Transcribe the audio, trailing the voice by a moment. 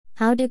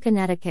How do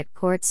Connecticut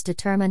courts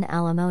determine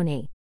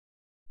alimony?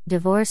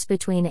 Divorce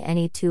between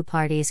any two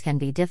parties can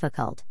be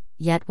difficult,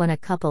 yet when a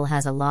couple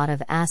has a lot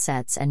of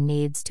assets and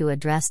needs to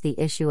address the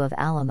issue of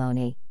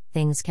alimony,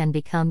 things can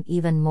become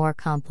even more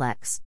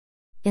complex.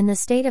 In the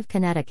state of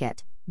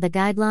Connecticut, the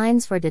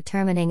guidelines for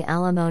determining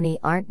alimony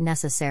aren't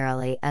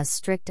necessarily as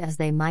strict as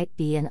they might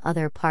be in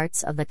other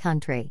parts of the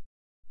country.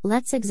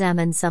 Let's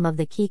examine some of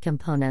the key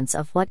components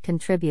of what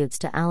contributes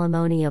to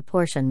alimony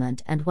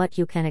apportionment and what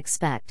you can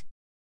expect.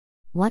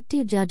 What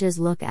do judges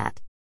look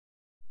at?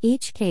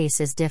 Each case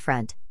is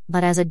different,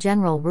 but as a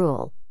general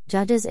rule,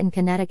 judges in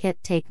Connecticut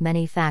take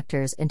many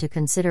factors into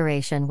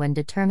consideration when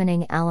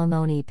determining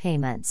alimony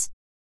payments.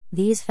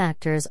 These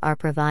factors are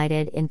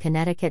provided in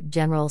Connecticut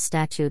General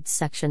Statutes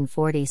Section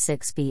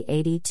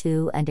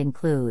 46B82 and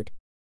include: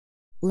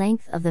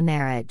 length of the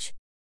marriage,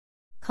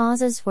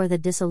 causes for the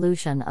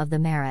dissolution of the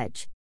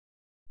marriage,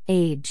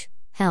 age,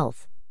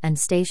 health, and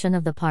station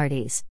of the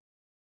parties,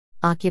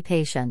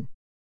 occupation,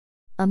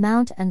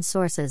 amount and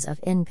sources of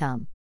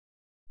income,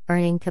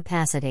 earning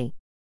capacity,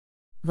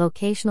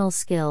 vocational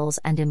skills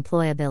and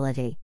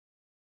employability,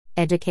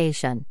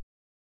 education,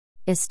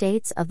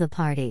 estates of the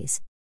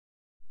parties,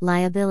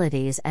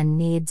 liabilities and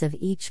needs of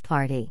each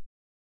party,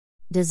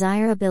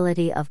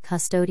 desirability of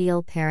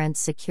custodial parents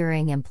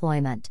securing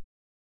employment.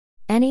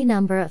 Any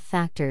number of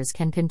factors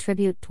can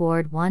contribute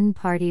toward one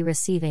party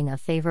receiving a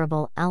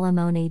favorable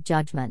alimony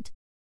judgment.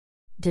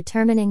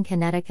 Determining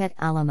Connecticut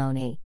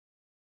alimony.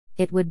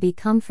 It would be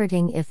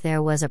comforting if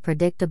there was a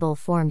predictable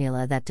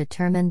formula that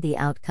determined the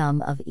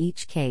outcome of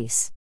each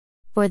case.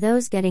 For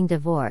those getting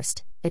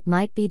divorced, it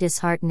might be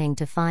disheartening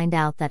to find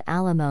out that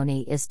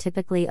alimony is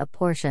typically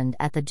apportioned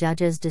at the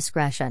judge's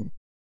discretion.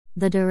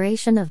 The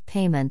duration of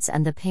payments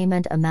and the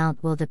payment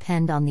amount will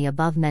depend on the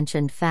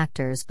above-mentioned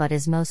factors but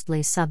is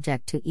mostly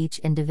subject to each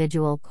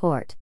individual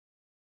court.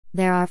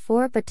 There are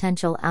 4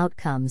 potential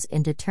outcomes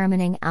in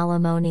determining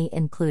alimony,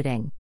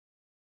 including: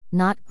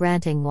 not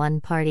granting one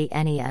party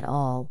any at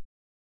all,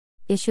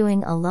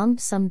 issuing a lump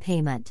sum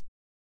payment,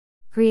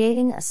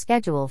 creating a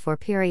schedule for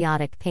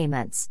periodic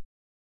payments,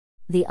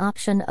 the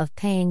option of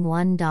paying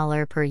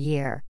 $1 per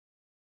year.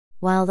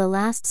 While the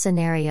last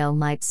scenario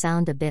might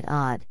sound a bit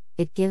odd,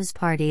 it gives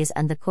parties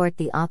and the court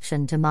the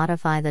option to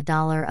modify the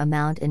dollar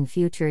amount in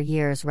future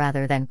years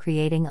rather than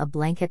creating a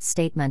blanket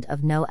statement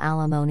of no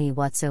alimony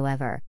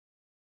whatsoever.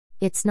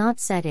 It's not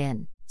set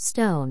in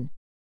stone.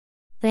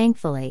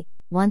 Thankfully,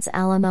 once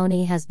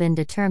alimony has been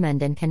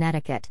determined in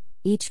Connecticut,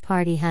 each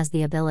party has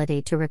the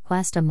ability to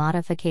request a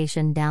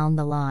modification down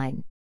the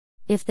line.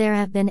 If there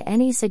have been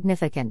any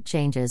significant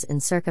changes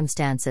in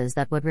circumstances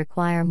that would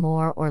require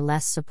more or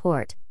less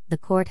support, the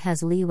court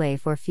has leeway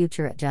for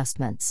future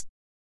adjustments.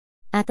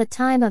 At the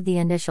time of the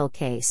initial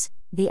case,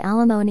 the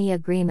alimony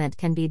agreement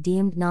can be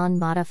deemed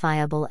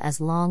non-modifiable as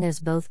long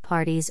as both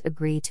parties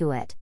agree to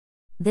it.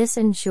 This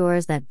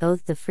ensures that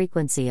both the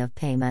frequency of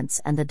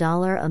payments and the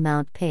dollar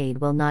amount paid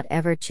will not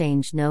ever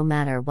change no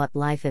matter what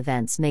life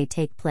events may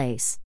take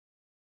place.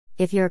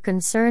 If you're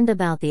concerned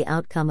about the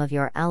outcome of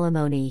your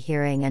alimony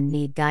hearing and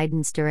need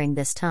guidance during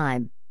this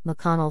time,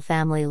 McConnell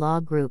Family Law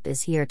Group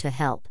is here to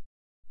help.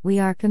 We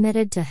are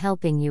committed to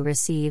helping you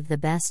receive the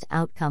best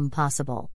outcome possible.